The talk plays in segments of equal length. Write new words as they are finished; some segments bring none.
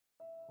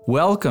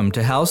Welcome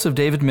to House of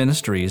David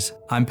Ministries.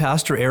 I'm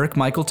Pastor Eric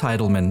Michael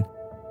Titleman.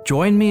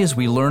 Join me as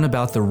we learn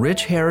about the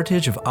rich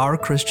heritage of our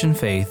Christian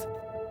faith.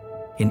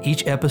 In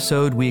each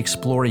episode, we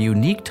explore a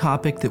unique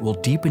topic that will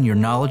deepen your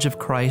knowledge of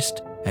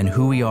Christ and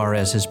who we are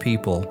as His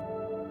people.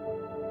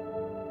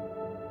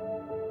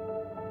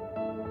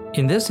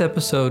 In this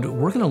episode,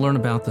 we're going to learn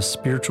about the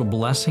spiritual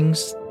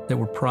blessings that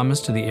were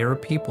promised to the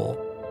Arab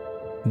people.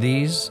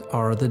 These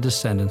are the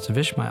descendants of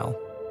Ishmael.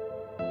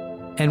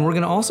 And we're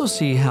going to also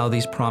see how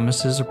these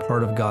promises are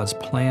part of God's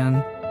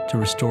plan to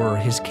restore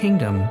His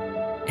kingdom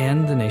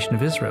and the nation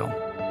of Israel.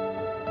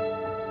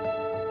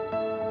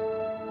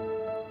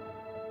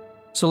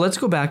 So let's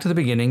go back to the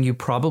beginning. You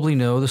probably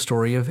know the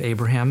story of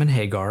Abraham and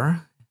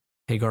Hagar.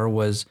 Hagar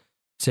was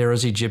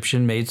Sarah's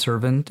Egyptian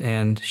maidservant,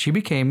 and she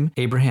became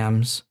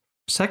Abraham's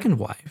second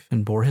wife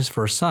and bore his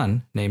first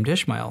son, named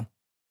Ishmael.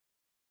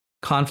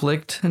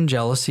 Conflict and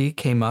jealousy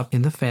came up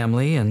in the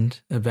family and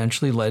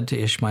eventually led to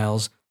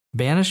Ishmael's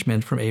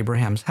banishment from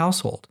Abraham's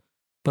household,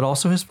 but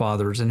also his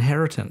father's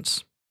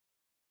inheritance.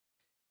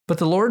 But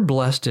the Lord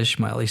blessed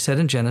Ishmael. He said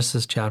in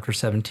Genesis chapter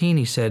 17,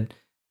 He said,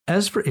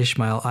 "As for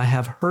Ishmael, I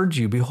have heard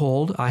you.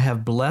 Behold, I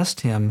have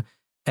blessed him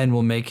and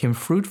will make him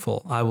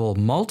fruitful. I will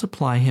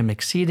multiply him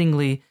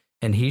exceedingly,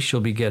 and he shall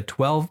beget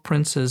 12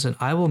 princes, and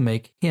I will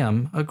make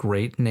him a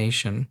great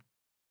nation."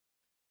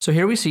 So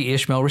here we see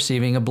Ishmael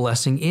receiving a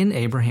blessing in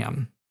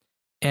Abraham.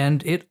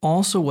 And it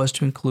also was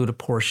to include a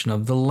portion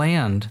of the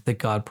land that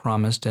God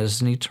promised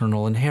as an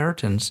eternal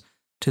inheritance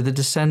to the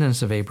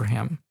descendants of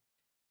Abraham.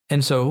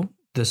 And so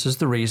this is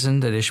the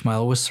reason that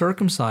Ishmael was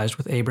circumcised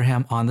with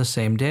Abraham on the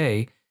same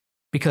day,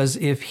 because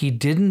if he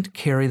didn't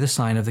carry the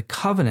sign of the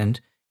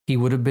covenant, he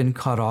would have been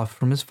cut off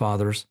from his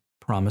father's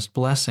promised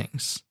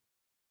blessings.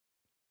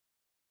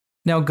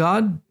 Now,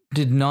 God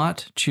did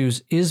not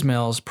choose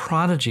Ishmael's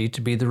prodigy to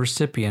be the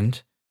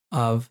recipient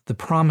of the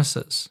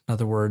promises. In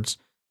other words,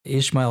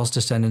 Ishmael's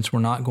descendants were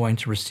not going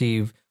to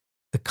receive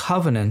the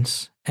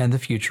covenants and the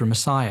future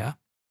Messiah.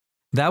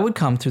 That would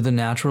come through the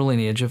natural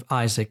lineage of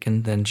Isaac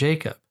and then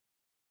Jacob.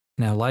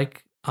 Now,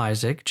 like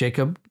Isaac,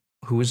 Jacob,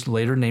 who was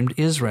later named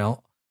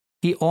Israel,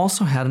 he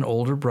also had an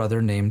older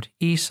brother named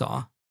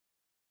Esau.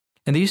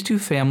 And these two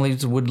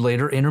families would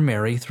later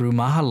intermarry through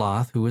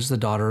Mahalath, who was the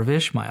daughter of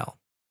Ishmael.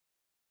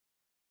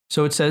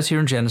 So it says here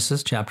in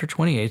Genesis chapter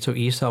 28, so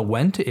Esau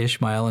went to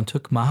Ishmael and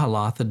took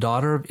Mahalath, the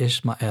daughter of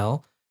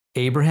Ishmael,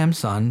 Abraham's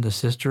son, the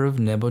sister of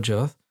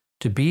Nebajoth,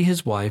 to be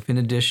his wife in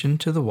addition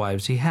to the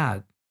wives he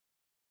had.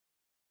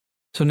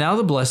 So now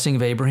the blessing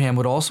of Abraham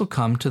would also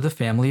come to the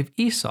family of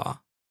Esau,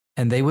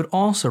 and they would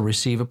also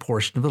receive a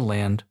portion of the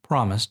land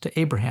promised to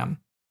Abraham.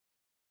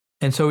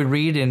 And so we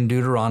read in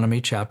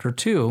Deuteronomy chapter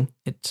 2,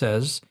 it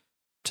says,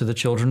 "To the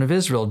children of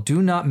Israel,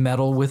 do not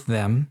meddle with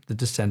them, the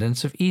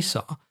descendants of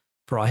Esau,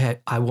 for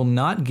I will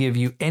not give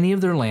you any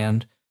of their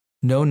land,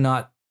 no,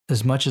 not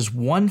as much as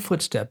one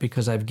footstep,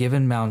 because I've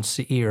given Mount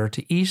Seir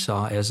to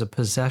Esau as a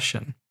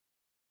possession."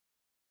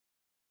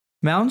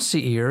 Mount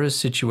Seir is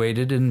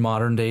situated in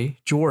modern-day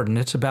Jordan.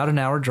 It's about an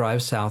hour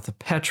drive south of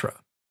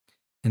Petra.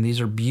 And these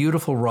are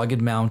beautiful,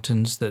 rugged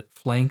mountains that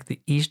flank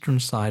the eastern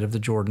side of the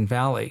Jordan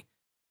Valley.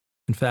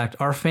 In fact,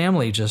 our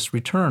family just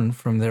returned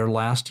from there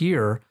last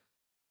year,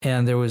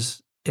 and there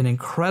was an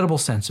incredible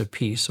sense of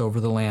peace over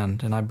the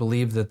land. And I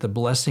believe that the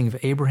blessing of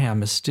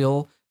Abraham is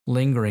still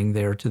lingering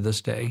there to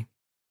this day.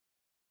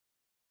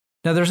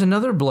 Now, there's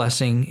another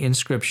blessing in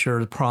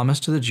Scripture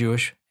promised to the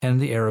Jewish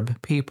and the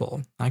Arab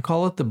people. I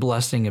call it the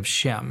blessing of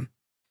Shem.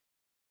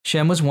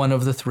 Shem was one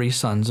of the three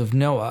sons of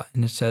Noah,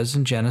 and it says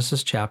in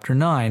Genesis chapter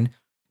 9,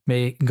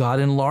 "May God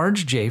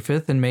enlarge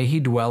Japheth, and may he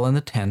dwell in the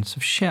tents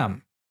of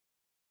Shem."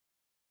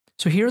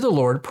 So here the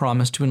Lord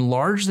promised to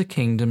enlarge the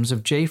kingdoms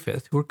of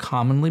Japheth, who are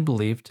commonly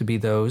believed to be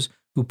those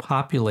who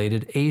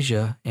populated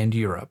Asia and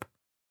Europe.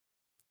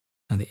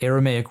 Now, the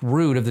Aramaic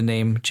root of the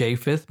name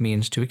Japheth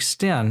means to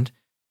extend,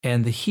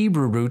 and the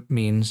Hebrew root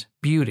means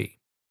beauty.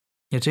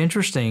 It's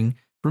interesting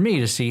for me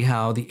to see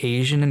how the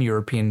Asian and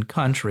European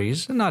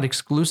countries, and not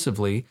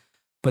exclusively,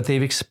 but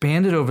they've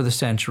expanded over the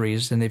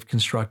centuries and they've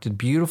constructed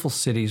beautiful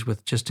cities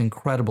with just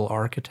incredible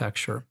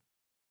architecture.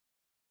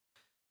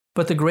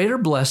 But the greater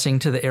blessing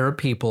to the Arab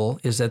people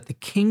is that the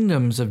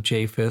kingdoms of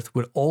Japheth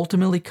would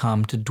ultimately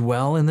come to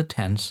dwell in the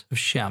tents of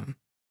Shem.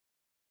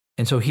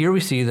 And so here we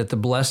see that the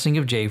blessing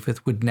of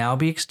Japheth would now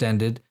be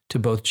extended to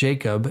both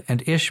Jacob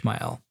and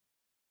Ishmael.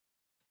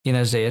 In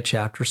Isaiah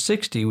chapter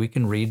 60, we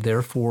can read,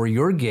 "Therefore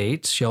your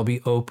gates shall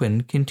be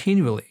open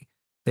continually.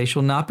 They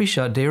shall not be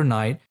shut day or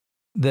night,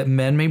 that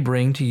men may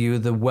bring to you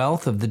the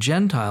wealth of the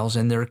Gentiles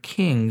and their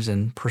kings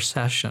in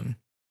procession."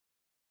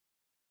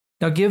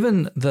 Now,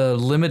 given the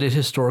limited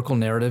historical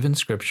narrative in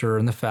Scripture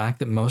and the fact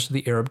that most of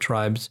the Arab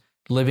tribes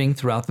living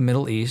throughout the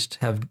Middle East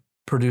have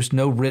produced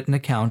no written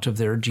account of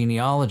their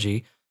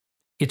genealogy,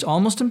 it's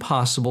almost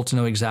impossible to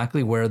know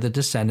exactly where the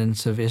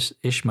descendants of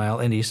Ishmael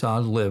and Esau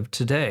live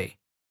today.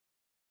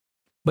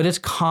 But it's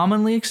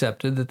commonly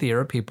accepted that the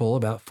Arab people,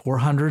 about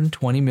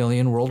 420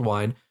 million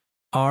worldwide,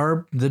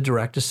 are the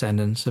direct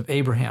descendants of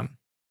Abraham.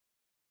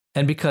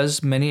 And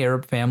because many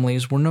Arab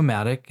families were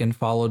nomadic and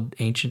followed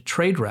ancient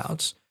trade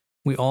routes,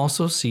 we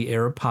also see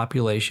Arab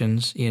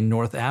populations in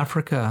North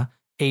Africa,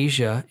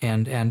 Asia,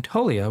 and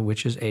Anatolia,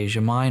 which is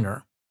Asia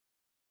Minor.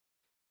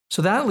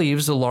 So that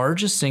leaves the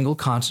largest single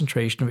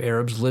concentration of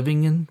Arabs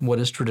living in what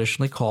is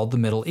traditionally called the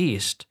Middle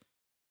East.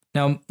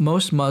 Now,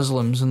 most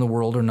Muslims in the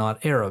world are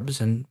not Arabs,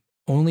 and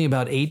only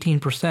about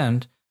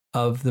 18%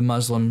 of the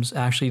Muslims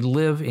actually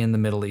live in the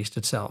Middle East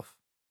itself.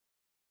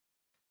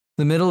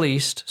 The Middle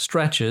East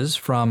stretches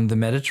from the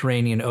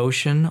Mediterranean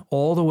Ocean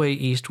all the way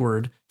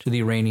eastward to the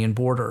Iranian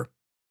border.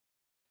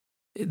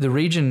 The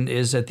region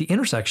is at the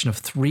intersection of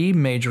three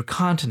major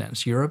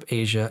continents, Europe,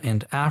 Asia,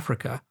 and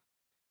Africa.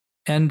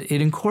 And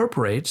it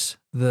incorporates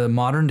the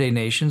modern-day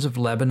nations of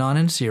Lebanon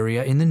and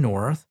Syria in the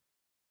north,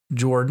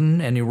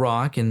 Jordan and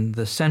Iraq in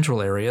the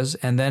central areas,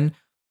 and then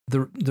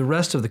the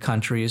rest of the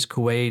countries,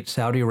 Kuwait,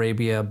 Saudi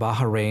Arabia,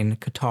 Bahrain,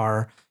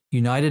 Qatar,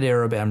 United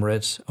Arab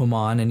Emirates,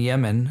 Oman, and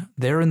Yemen,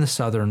 they're in the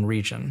southern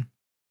region.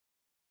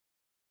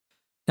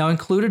 Now,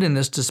 included in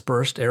this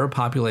dispersed Arab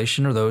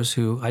population are those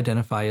who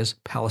identify as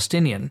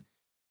Palestinian.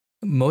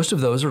 Most of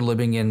those are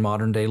living in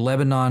modern-day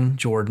Lebanon,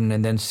 Jordan,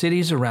 and then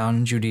cities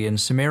around Judea and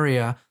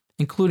Samaria,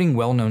 including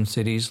well-known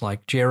cities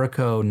like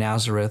Jericho,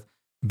 Nazareth,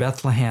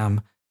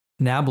 Bethlehem,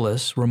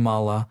 Nablus,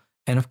 Ramallah,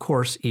 and of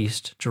course,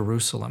 East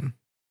Jerusalem.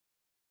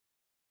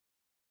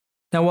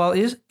 Now, while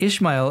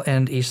Ishmael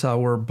and Esau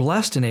were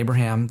blessed in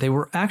Abraham, they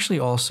were actually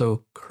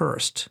also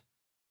cursed.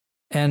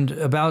 And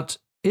about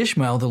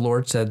Ishmael, the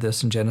Lord said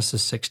this in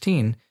Genesis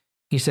 16.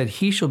 He said,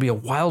 "He shall be a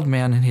wild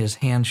man, and his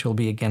hand shall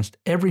be against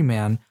every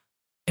man,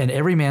 and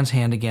every man's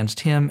hand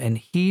against him, and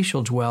he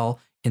shall dwell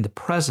in the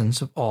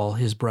presence of all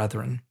his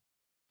brethren."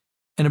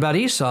 And about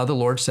Esau, the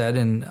Lord said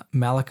in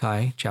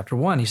Malachi chapter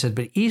 1, he said,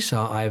 "But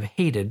Esau I have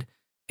hated,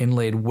 and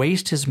laid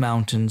waste his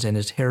mountains and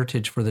his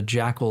heritage for the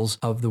jackals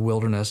of the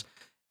wilderness."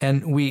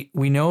 And we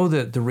know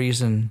that the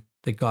reason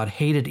that God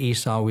hated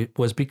Esau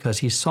was because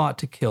he sought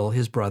to kill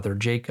his brother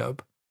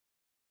Jacob.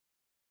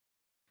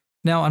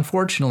 Now,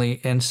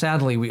 unfortunately and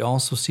sadly, we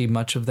also see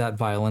much of that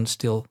violence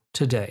still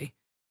today,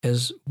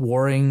 as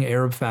warring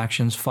Arab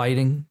factions fight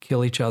and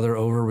kill each other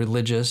over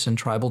religious and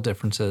tribal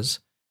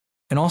differences.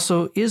 And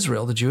also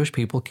Israel, the Jewish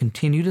people,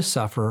 continue to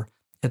suffer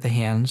at the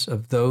hands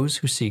of those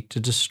who seek to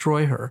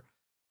destroy her.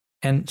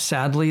 And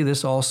sadly,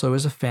 this also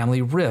is a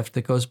family rift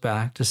that goes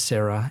back to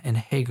Sarah and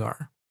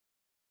Hagar.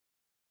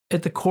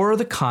 At the core of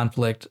the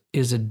conflict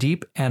is a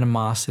deep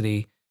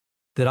animosity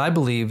that I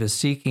believe is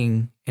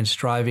seeking and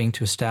striving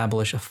to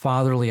establish a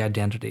fatherly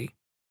identity.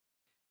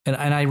 And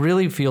I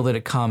really feel that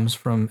it comes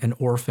from an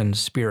orphan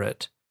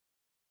spirit.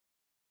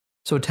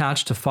 So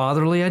attached to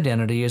fatherly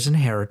identity is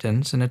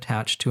inheritance, and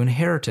attached to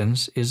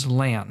inheritance is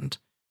land.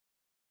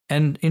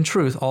 And in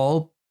truth,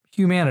 all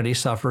humanity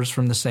suffers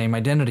from the same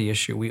identity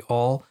issue. We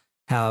all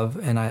have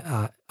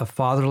a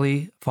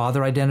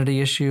father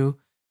identity issue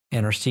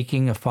and are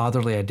seeking a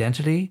fatherly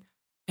identity.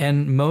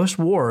 And most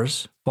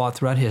wars fought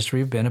throughout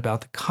history have been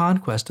about the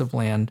conquest of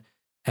land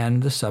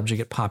and the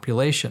subjugate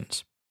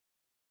populations.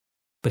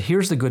 But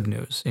here's the good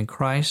news. In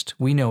Christ,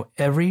 we know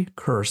every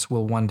curse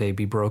will one day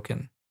be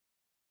broken.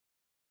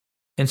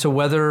 And so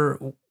whether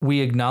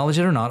we acknowledge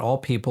it or not, all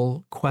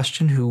people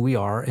question who we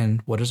are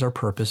and what is our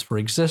purpose for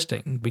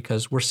existing,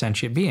 because we're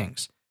sentient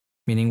beings,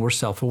 meaning we're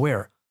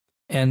self-aware.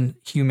 And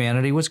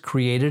humanity was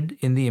created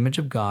in the image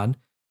of God,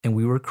 and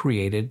we were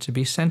created to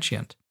be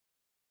sentient.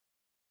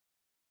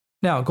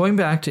 Now, going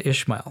back to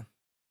Ishmael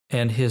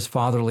and his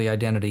fatherly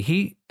identity,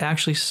 he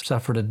actually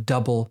suffered a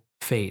double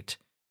fate.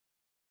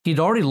 He'd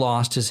already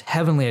lost his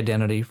heavenly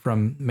identity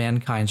from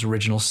mankind's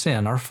original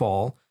sin, our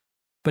fall,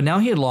 but now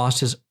he had lost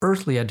his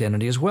earthly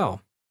identity as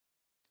well.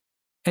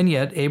 And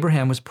yet,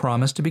 Abraham was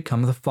promised to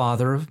become the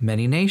father of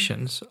many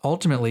nations,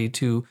 ultimately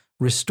to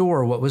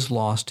restore what was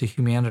lost to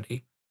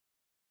humanity.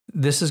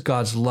 This is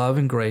God's love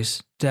and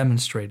grace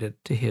demonstrated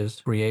to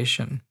his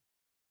creation.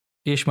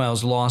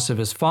 Ishmael's loss of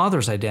his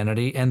father's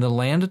identity and the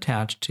land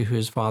attached to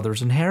his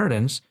father's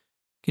inheritance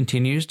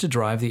continues to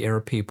drive the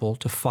Arab people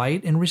to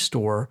fight and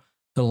restore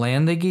the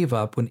land they gave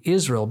up when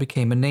Israel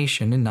became a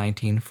nation in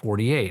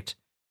 1948.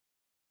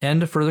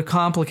 And to further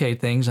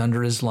complicate things,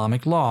 under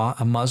Islamic law,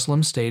 a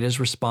Muslim state is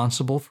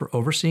responsible for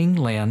overseeing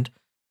land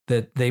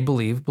that they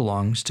believe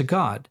belongs to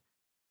God.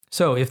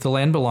 So if the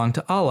land belonged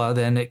to Allah,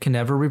 then it can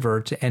never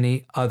revert to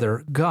any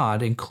other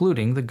god,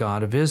 including the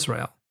God of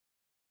Israel.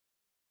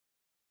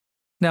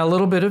 Now, a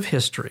little bit of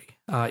history.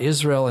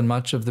 Israel and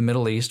much of the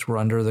Middle East were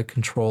under the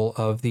control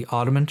of the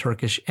Ottoman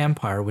Turkish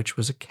Empire, which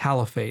was a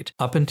caliphate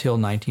up until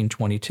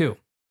 1922.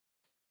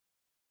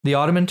 The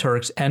Ottoman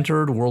Turks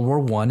entered World War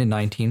I in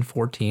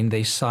 1914.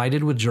 They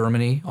sided with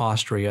Germany,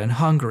 Austria, and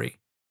Hungary,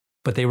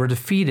 but they were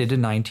defeated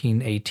in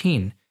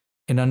 1918.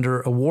 And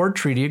under a war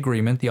treaty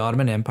agreement, the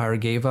Ottoman Empire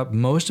gave up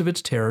most of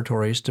its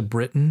territories to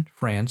Britain,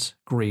 France,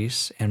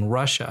 Greece, and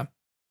Russia.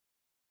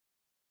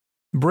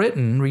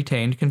 Britain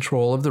retained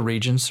control of the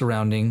region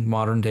surrounding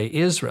modern-day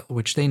Israel,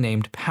 which they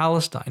named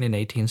Palestine in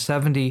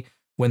 1870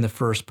 when the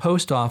first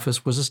post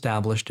office was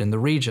established in the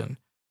region.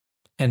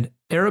 And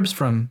Arabs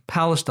from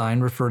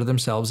Palestine refer to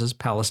themselves as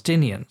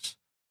Palestinians.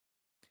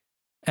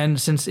 And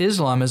since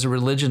Islam as a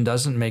religion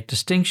doesn't make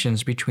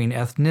distinctions between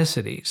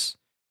ethnicities,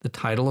 the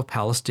title of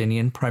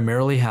Palestinian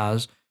primarily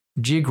has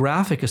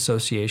geographic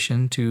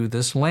association to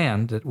this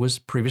land that was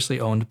previously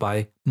owned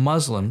by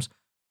Muslims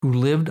who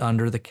lived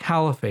under the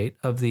caliphate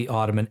of the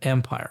Ottoman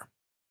Empire.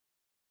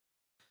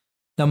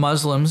 Now,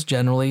 Muslims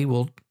generally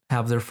will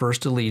have their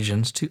first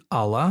allegiance to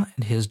Allah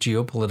and his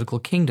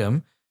geopolitical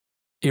kingdom,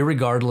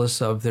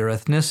 irregardless of their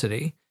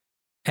ethnicity,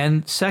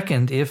 and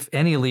second, if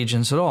any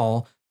allegiance at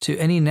all, to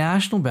any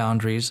national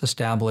boundaries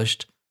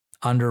established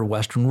under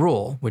Western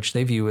rule, which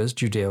they view as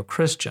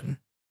Judeo-Christian.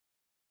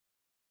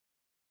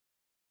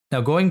 Now,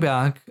 going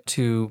back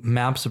to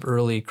maps of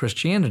early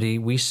Christianity,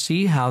 we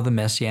see how the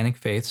Messianic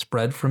faith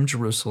spread from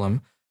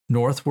Jerusalem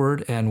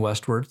northward and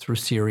westward through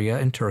Syria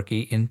and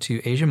Turkey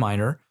into Asia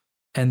Minor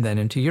and then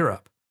into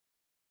Europe.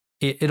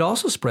 It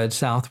also spread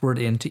southward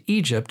into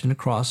Egypt and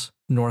across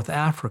North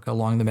Africa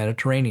along the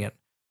Mediterranean,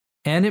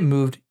 and it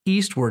moved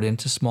eastward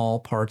into small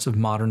parts of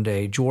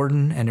modern-day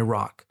Jordan and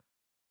Iraq.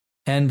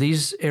 And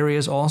these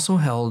areas also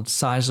held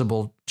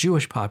sizable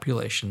Jewish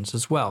populations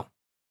as well.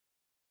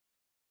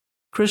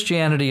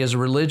 Christianity as a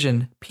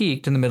religion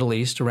peaked in the Middle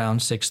East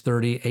around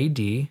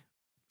 630 AD,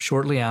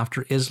 shortly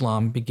after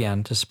Islam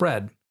began to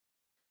spread.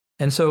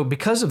 And so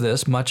because of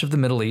this, much of the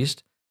Middle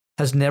East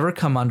has never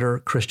come under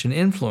Christian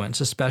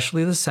influence,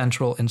 especially the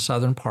central and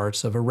southern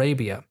parts of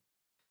Arabia.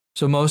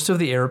 So most of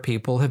the Arab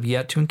people have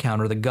yet to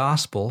encounter the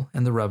gospel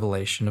and the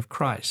revelation of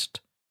Christ.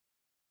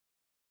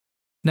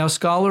 Now,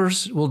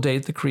 scholars will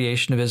date the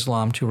creation of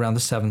Islam to around the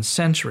 7th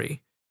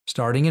century,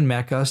 starting in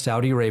Mecca,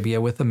 Saudi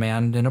Arabia, with a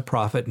man and a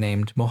prophet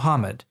named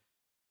Muhammad.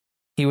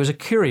 He was a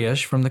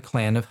Quraysh from the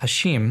clan of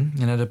Hashim,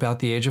 and at about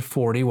the age of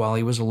 40, while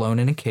he was alone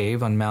in a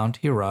cave on Mount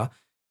Hira,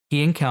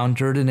 he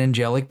encountered an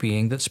angelic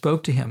being that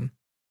spoke to him.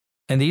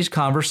 And these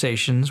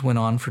conversations went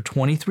on for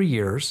 23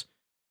 years,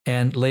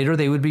 and later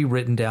they would be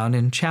written down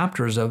in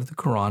chapters of the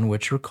Quran,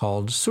 which are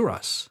called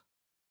surahs.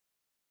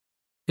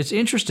 It's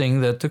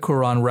interesting that the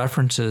Quran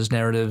references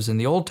narratives in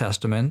the Old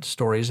Testament,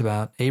 stories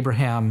about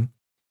Abraham,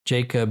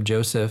 Jacob,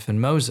 Joseph,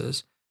 and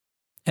Moses.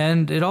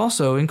 And it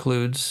also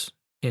includes,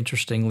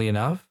 interestingly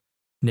enough,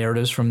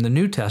 narratives from the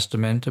New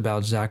Testament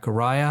about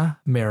Zechariah,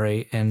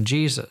 Mary, and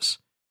Jesus.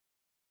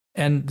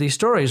 And these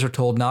stories are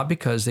told not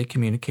because they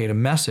communicate a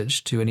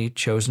message to any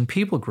chosen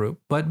people group,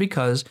 but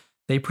because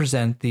they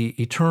present the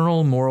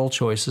eternal moral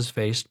choices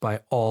faced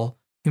by all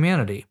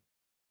humanity.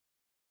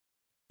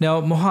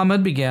 Now,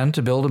 Muhammad began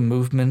to build a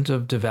movement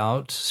of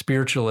devout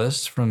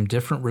spiritualists from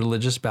different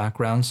religious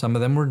backgrounds. Some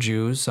of them were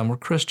Jews, some were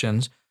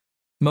Christians.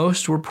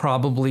 Most were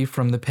probably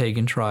from the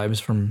pagan tribes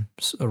from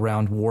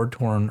around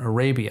war-torn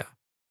Arabia.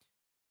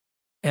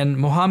 And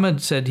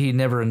Muhammad said he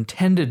never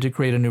intended to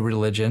create a new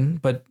religion,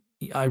 but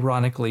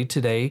ironically,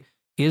 today,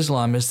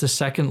 Islam is the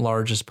second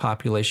largest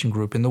population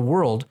group in the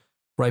world,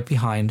 right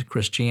behind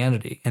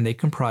Christianity, and they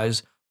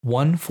comprise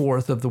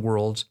 1/4 of the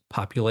world's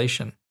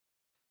population.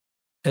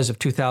 As of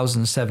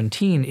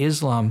 2017,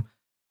 Islam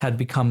had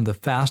become the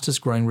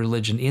fastest growing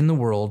religion in the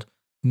world,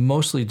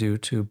 mostly due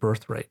to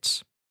birth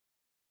rates.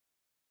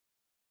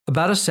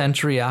 About a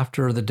century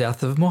after the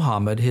death of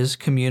Muhammad, his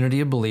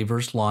community of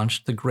believers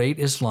launched the Great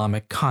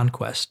Islamic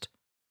Conquest.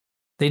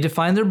 They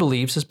defined their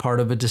beliefs as part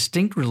of a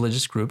distinct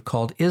religious group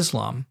called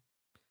Islam,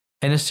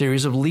 and a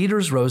series of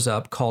leaders rose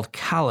up called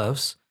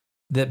caliphs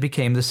that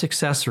became the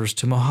successors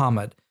to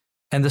Muhammad,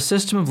 and the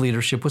system of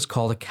leadership was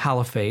called a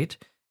caliphate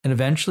and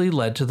eventually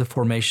led to the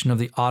formation of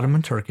the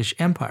Ottoman Turkish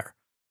Empire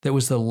that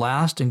was the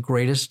last and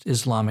greatest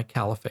Islamic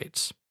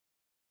caliphates.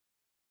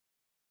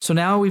 So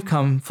now we've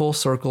come full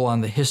circle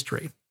on the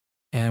history,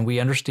 and we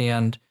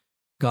understand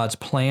God's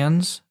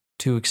plans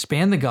to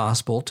expand the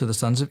gospel to the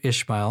sons of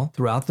Ishmael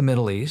throughout the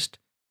Middle East,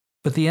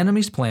 but the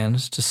enemy's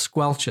plans to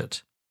squelch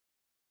it.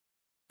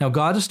 Now,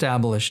 God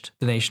established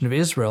the nation of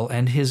Israel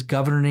and his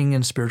governing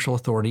and spiritual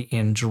authority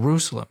in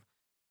Jerusalem,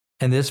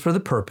 and this for the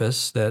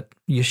purpose that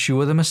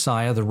Yeshua the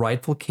Messiah, the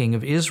rightful king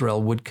of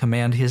Israel, would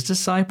command his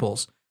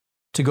disciples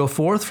to go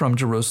forth from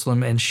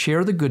Jerusalem and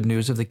share the good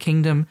news of the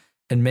kingdom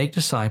and make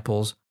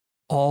disciples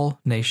all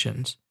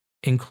nations,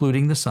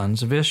 including the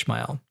sons of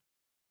Ishmael.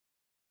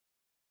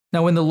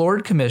 Now, when the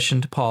Lord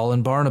commissioned Paul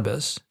and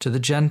Barnabas to the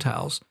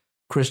Gentiles,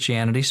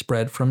 Christianity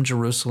spread from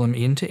Jerusalem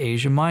into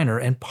Asia Minor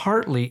and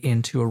partly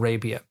into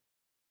Arabia,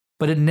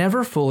 but it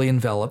never fully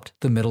enveloped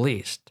the Middle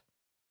East.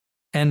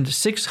 And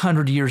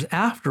 600 years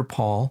after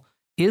Paul,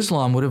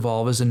 Islam would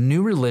evolve as a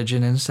new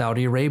religion in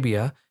Saudi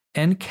Arabia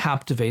and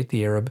captivate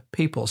the Arab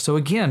people. So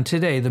again,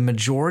 today, the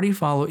majority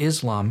follow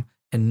Islam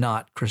and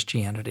not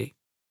Christianity.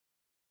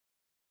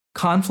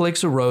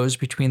 Conflicts arose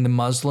between the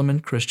Muslim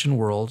and Christian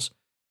worlds,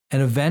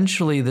 and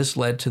eventually this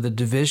led to the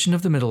division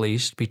of the Middle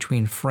East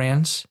between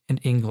France and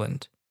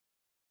England.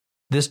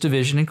 This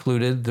division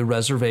included the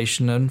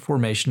reservation and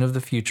formation of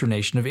the future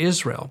nation of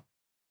Israel.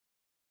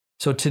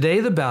 So today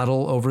the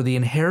battle over the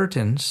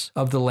inheritance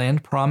of the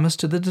land promised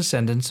to the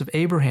descendants of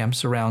Abraham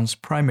surrounds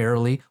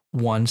primarily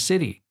one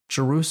city,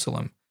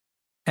 Jerusalem.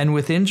 and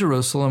within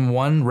Jerusalem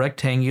one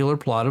rectangular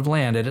plot of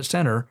land at its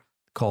center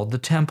called the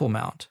Temple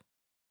Mount.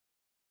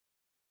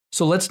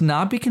 So let's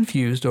not be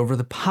confused over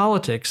the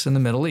politics in the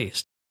Middle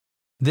East.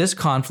 This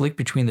conflict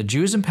between the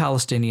Jews and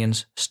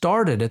Palestinians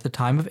started at the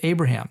time of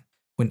Abraham,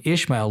 when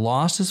Ishmael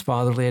lost his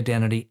fatherly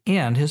identity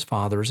and his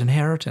father's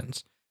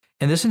inheritance.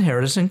 And this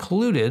inheritance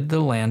included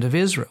the land of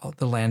Israel,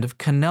 the land of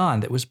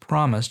Canaan that was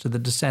promised to the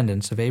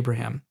descendants of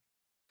Abraham.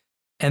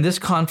 And this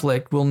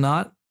conflict will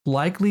not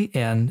likely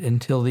end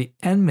until the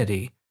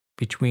enmity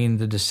between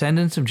the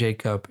descendants of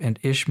Jacob and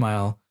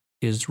Ishmael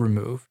is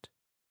removed.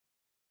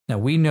 Now,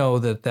 we know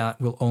that that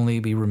will only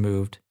be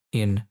removed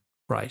in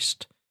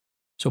Christ.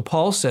 So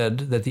Paul said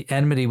that the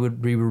enmity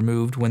would be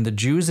removed when the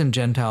Jews and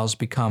Gentiles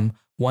become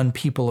one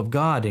people of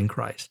God in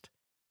Christ.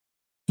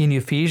 In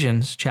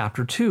Ephesians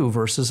chapter 2,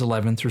 verses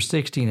 11 through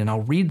 16, and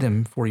I'll read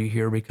them for you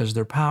here because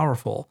they're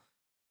powerful.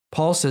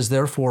 Paul says,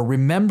 "Therefore,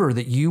 remember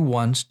that you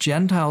once,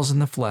 Gentiles in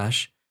the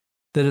flesh,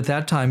 that at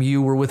that time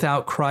you were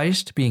without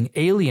Christ, being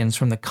aliens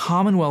from the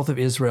commonwealth of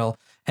Israel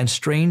and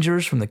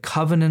strangers from the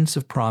covenants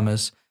of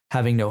promise,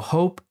 having no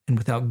hope and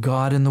without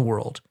God in the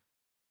world.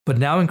 But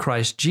now in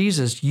Christ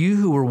Jesus, you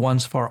who were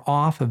once far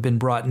off have been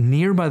brought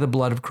near by the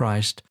blood of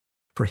Christ,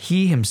 for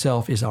he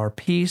himself is our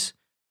peace,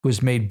 who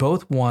has made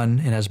both one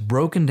and has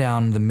broken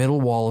down the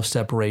middle wall of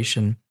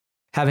separation,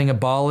 having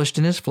abolished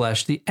in his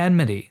flesh the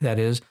enmity, that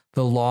is,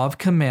 the law of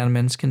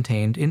commandments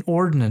contained in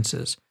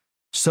ordinances,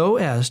 so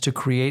as to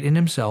create in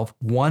himself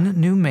one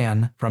new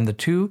man from the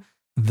two,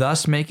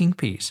 thus making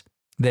peace,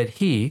 that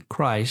he,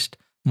 Christ,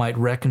 might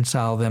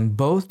reconcile them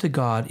both to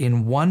God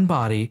in one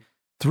body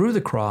through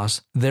the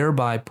cross,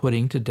 thereby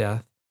putting to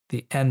death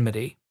the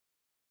enmity."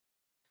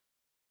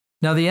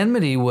 Now, the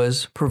enmity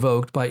was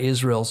provoked by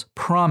Israel's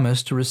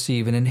promise to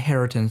receive an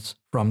inheritance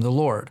from the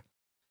Lord.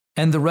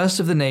 And the rest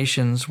of the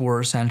nations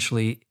were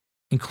essentially,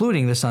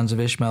 including the sons of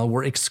Ishmael,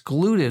 were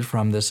excluded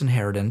from this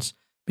inheritance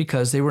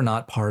because they were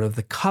not part of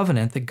the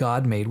covenant that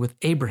God made with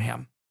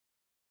Abraham.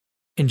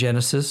 In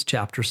Genesis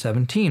chapter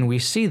 17, we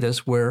see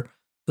this where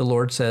the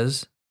Lord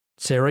says,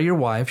 "Sarah your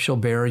wife shall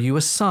bear you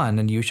a son,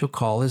 and you shall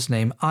call his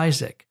name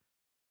Isaac.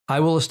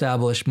 I will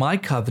establish my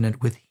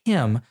covenant with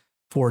him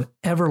for an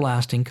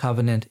everlasting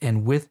covenant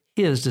and with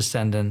his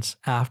descendants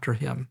after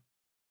him."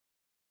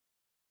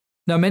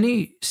 Now,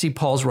 many see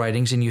Paul's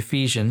writings in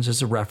Ephesians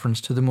as a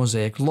reference to the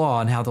Mosaic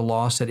Law and how the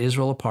law set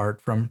Israel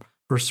apart from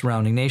her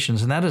surrounding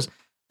nations. And that is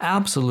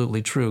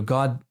absolutely true.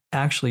 God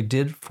actually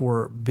did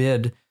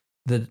forbid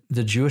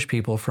the Jewish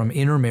people from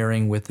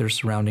intermarrying with their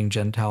surrounding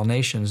Gentile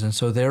nations. And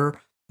so there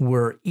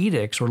were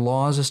edicts or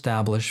laws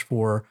established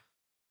for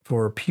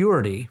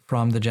purity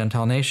from the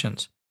Gentile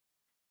nations.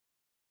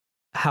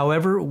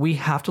 However, we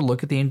have to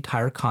look at the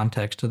entire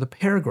context of the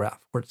paragraph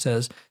where it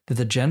says that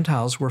the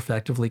Gentiles were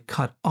effectively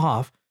cut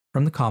off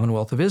from the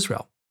commonwealth of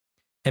Israel.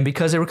 And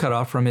because they were cut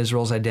off from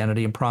Israel's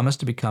identity and promised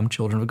to become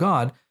children of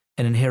God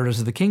and inheritors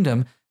of the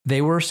kingdom,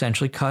 they were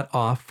essentially cut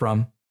off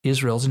from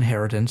Israel's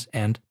inheritance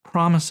and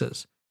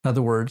promises. In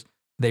other words,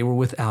 they were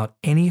without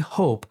any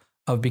hope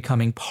of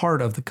becoming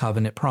part of the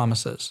covenant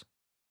promises.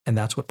 And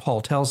that's what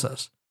Paul tells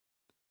us.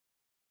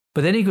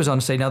 But then he goes on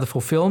to say, now the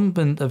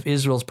fulfillment of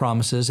Israel's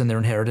promises and their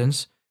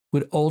inheritance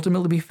would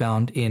ultimately be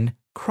found in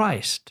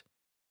Christ.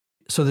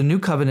 So the new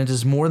covenant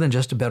is more than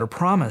just a better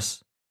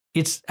promise.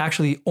 It's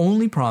actually the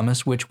only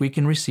promise which we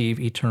can receive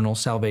eternal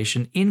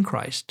salvation in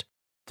Christ,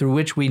 through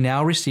which we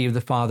now receive the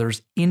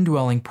Father's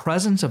indwelling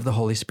presence of the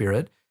Holy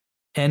Spirit,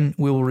 and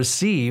we will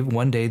receive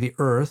one day the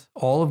earth,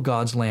 all of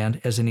God's land,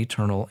 as an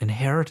eternal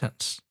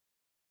inheritance.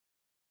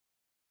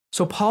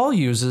 So Paul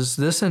uses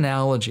this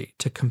analogy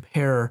to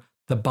compare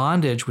the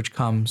bondage which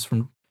comes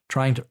from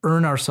trying to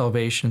earn our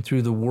salvation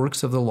through the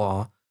works of the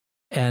law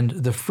and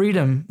the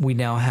freedom we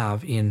now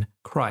have in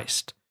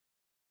Christ.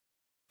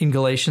 In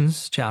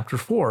Galatians chapter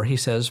 4, he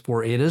says,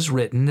 "For it is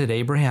written that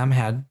Abraham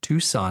had two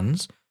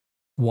sons,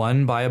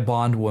 one by a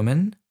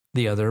bondwoman,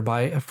 the other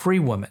by a free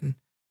woman.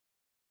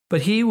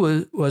 But he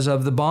was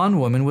of the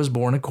bondwoman was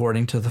born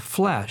according to the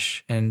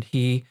flesh, and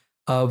he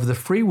of the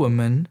free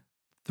woman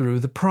through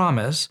the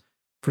promise.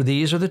 For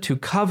these are the two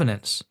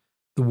covenants.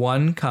 The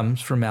one comes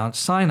from Mount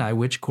Sinai,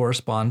 which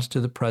corresponds to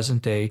the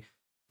present-day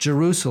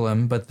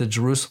Jerusalem, but the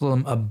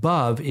Jerusalem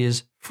above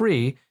is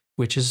free,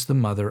 which is the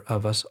mother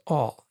of us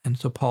all." And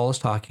so Paul is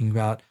talking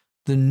about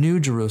the new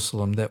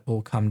Jerusalem that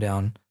will come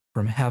down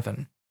from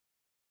heaven.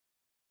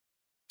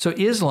 So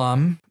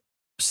Islam,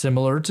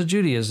 similar to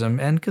Judaism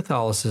and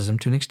Catholicism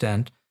to an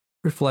extent,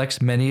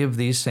 reflects many of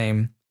these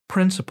same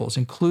principles,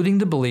 including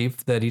the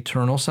belief that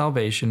eternal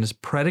salvation is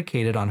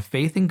predicated on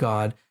faith in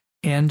God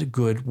and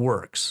good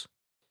works.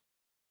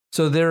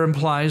 So there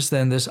implies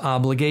then this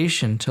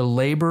obligation to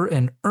labor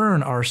and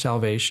earn our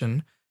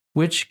salvation,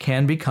 which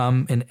can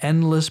become an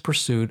endless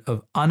pursuit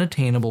of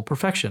unattainable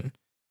perfection.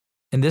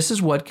 And this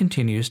is what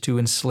continues to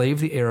enslave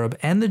the Arab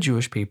and the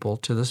Jewish people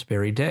to this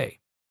very day.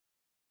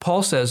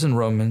 Paul says in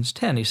Romans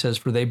 10, he says,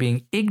 "For they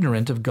being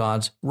ignorant of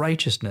God's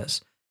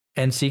righteousness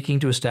and seeking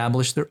to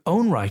establish their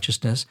own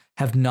righteousness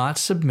have not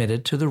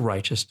submitted to the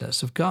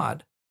righteousness of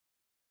God."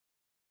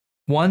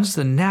 Once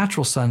the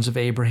natural sons of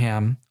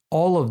Abraham,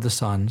 all of the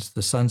sons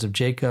of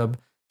Jacob,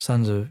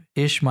 sons of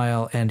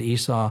Ishmael and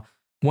Esau,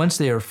 once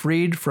they are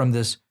freed from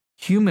this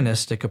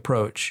humanistic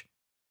approach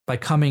by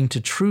coming to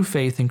true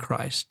faith in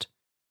Christ,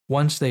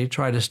 once they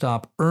try to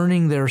stop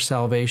earning their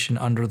salvation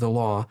under the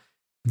law,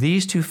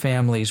 these two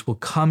families will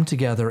come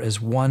together as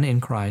one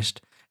in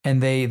Christ,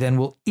 and they then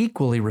will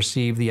equally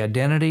receive the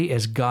identity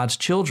as God's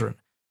children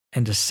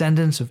and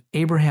descendants of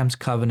Abraham's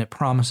covenant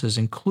promises,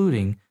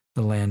 including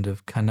the land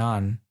of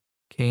Canaan.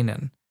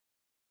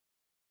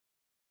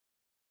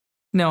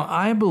 Now,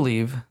 I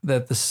believe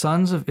that the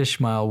sons of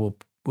Ishmael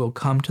will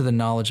come to the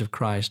knowledge of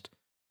Christ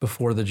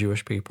before the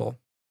Jewish people.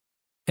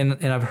 And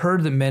I've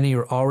heard that many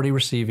are already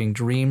receiving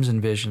dreams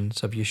and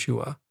visions of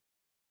Yeshua.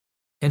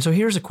 And so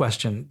here's a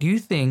question. Do you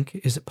think,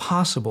 is it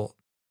possible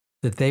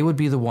that they would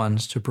be the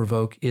ones to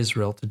provoke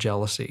Israel to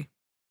jealousy?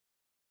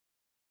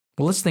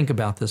 Well, let's think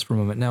about this for a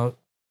moment. Now,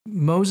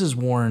 Moses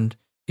warned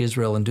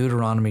Israel in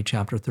Deuteronomy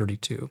chapter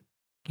 32.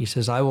 He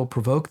says, I will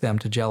provoke them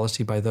to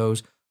jealousy by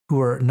those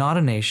who are not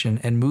a nation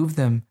and move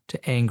them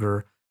to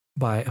anger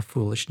by a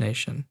foolish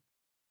nation.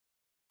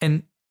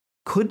 And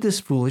could this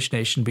foolish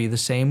nation be the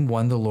same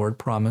one the Lord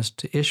promised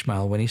to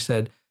Ishmael when he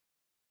said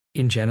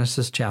in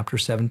Genesis chapter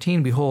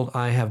 17, Behold,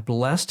 I have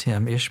blessed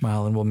him,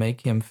 Ishmael, and will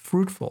make him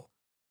fruitful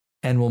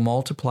and will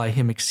multiply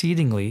him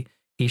exceedingly.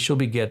 He shall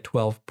beget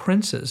 12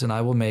 princes, and I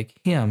will make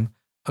him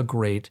a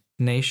great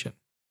nation.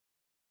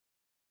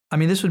 I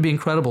mean, this would be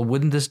incredible.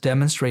 Wouldn't this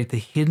demonstrate the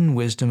hidden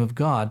wisdom of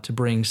God to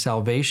bring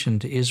salvation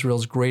to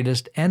Israel's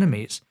greatest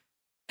enemies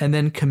and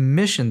then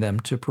commission them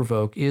to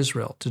provoke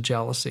Israel to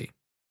jealousy?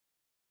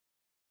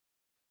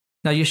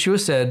 Now, Yeshua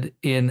said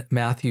in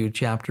Matthew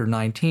chapter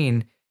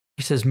 19,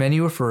 he says, many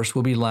who are first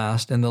will be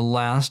last, and the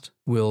last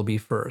will be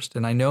first.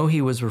 And I know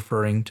he was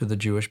referring to the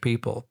Jewish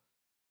people.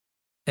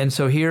 And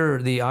so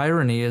here the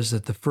irony is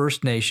that the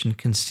first nation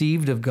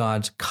conceived of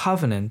God's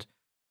covenant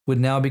would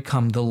now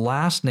become the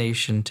last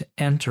nation to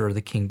enter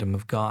the kingdom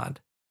of God.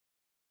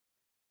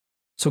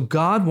 So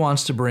God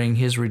wants to bring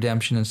his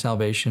redemption and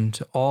salvation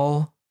to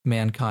all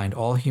mankind,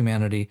 all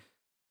humanity,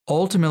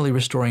 ultimately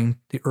restoring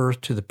the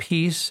earth to the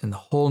peace and the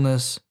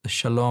wholeness, the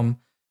shalom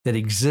that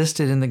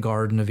existed in the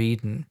Garden of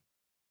Eden.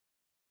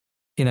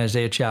 In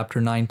Isaiah chapter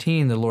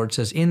 19, the Lord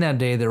says, in that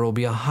day there will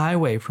be a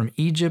highway from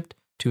Egypt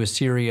to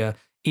Assyria.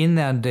 In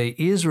that day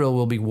Israel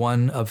will be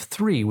one of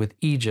three with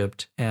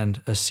Egypt and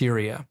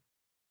Assyria.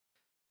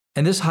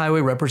 And this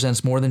highway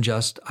represents more than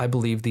just, I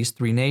believe, these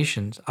three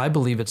nations. I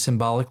believe it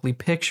symbolically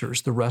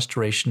pictures the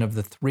restoration of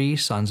the three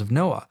sons of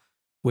Noah,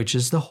 which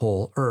is the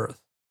whole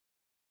earth.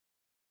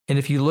 And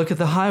if you look at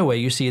the highway,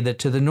 you see that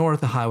to the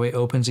north, the highway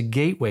opens a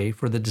gateway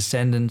for the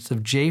descendants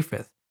of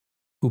Japheth,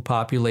 who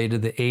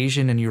populated the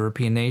Asian and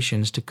European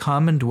nations, to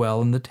come and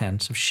dwell in the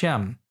tents of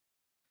Shem.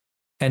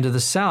 And to the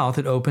south,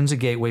 it opens a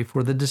gateway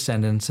for the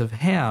descendants of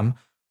Ham,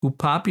 who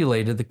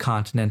populated the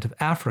continent of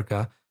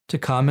Africa, to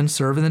come and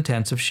serve in the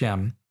tents of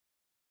Shem.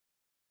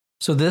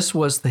 So this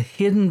was the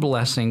hidden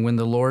blessing when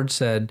the Lord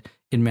said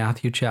in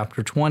Matthew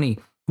chapter 20,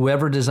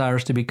 whoever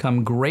desires to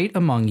become great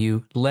among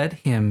you, let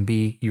him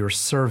be your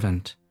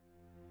servant.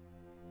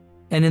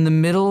 And in the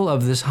middle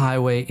of this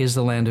highway is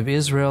the land of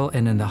Israel,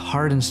 and in the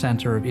heart and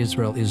center of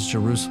Israel is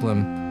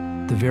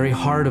Jerusalem, the very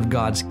heart of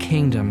God's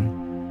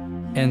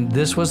kingdom. And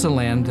this was the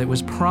land that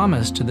was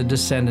promised to the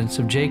descendants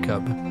of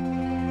Jacob.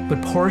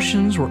 But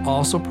portions were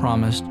also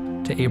promised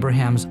to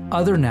Abraham's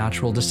other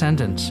natural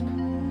descendants,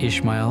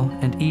 Ishmael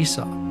and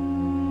Esau.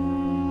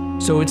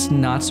 So it's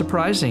not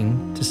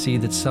surprising to see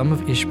that some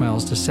of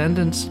Ishmael's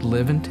descendants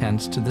live in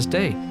tents to this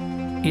day.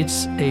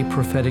 It's a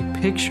prophetic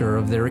picture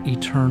of their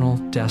eternal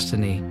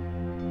destiny.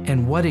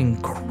 And what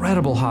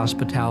incredible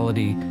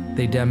hospitality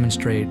they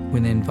demonstrate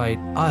when they invite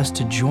us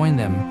to join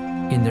them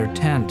in their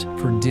tent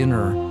for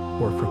dinner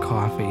or for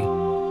coffee.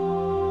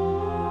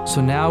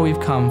 So now we've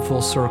come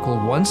full circle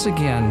once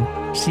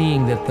again,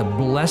 seeing that the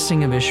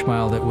blessing of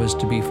Ishmael that was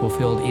to be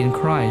fulfilled in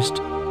Christ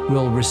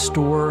will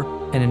restore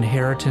an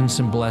inheritance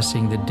and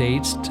blessing that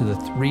dates to the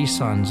three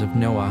sons of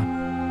Noah.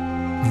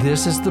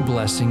 This is the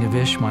blessing of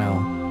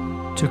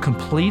Ishmael, to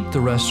complete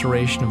the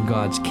restoration of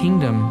God's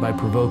kingdom by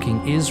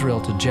provoking Israel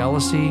to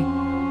jealousy,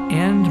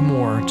 and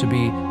more, to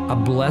be a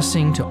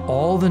blessing to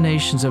all the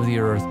nations of the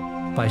earth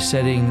by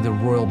setting the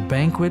royal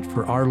banquet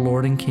for our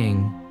Lord and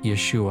King,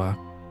 Yeshua.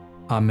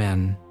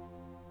 Amen.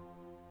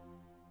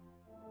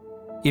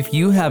 If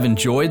you have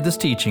enjoyed this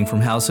teaching from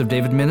House of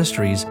David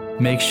Ministries,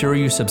 make sure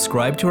you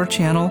subscribe to our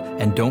channel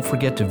and don't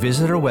forget to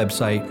visit our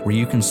website where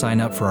you can sign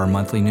up for our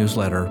monthly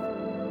newsletter.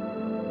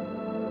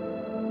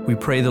 We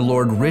pray the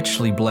Lord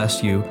richly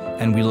bless you,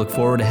 and we look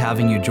forward to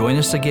having you join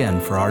us again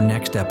for our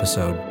next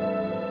episode.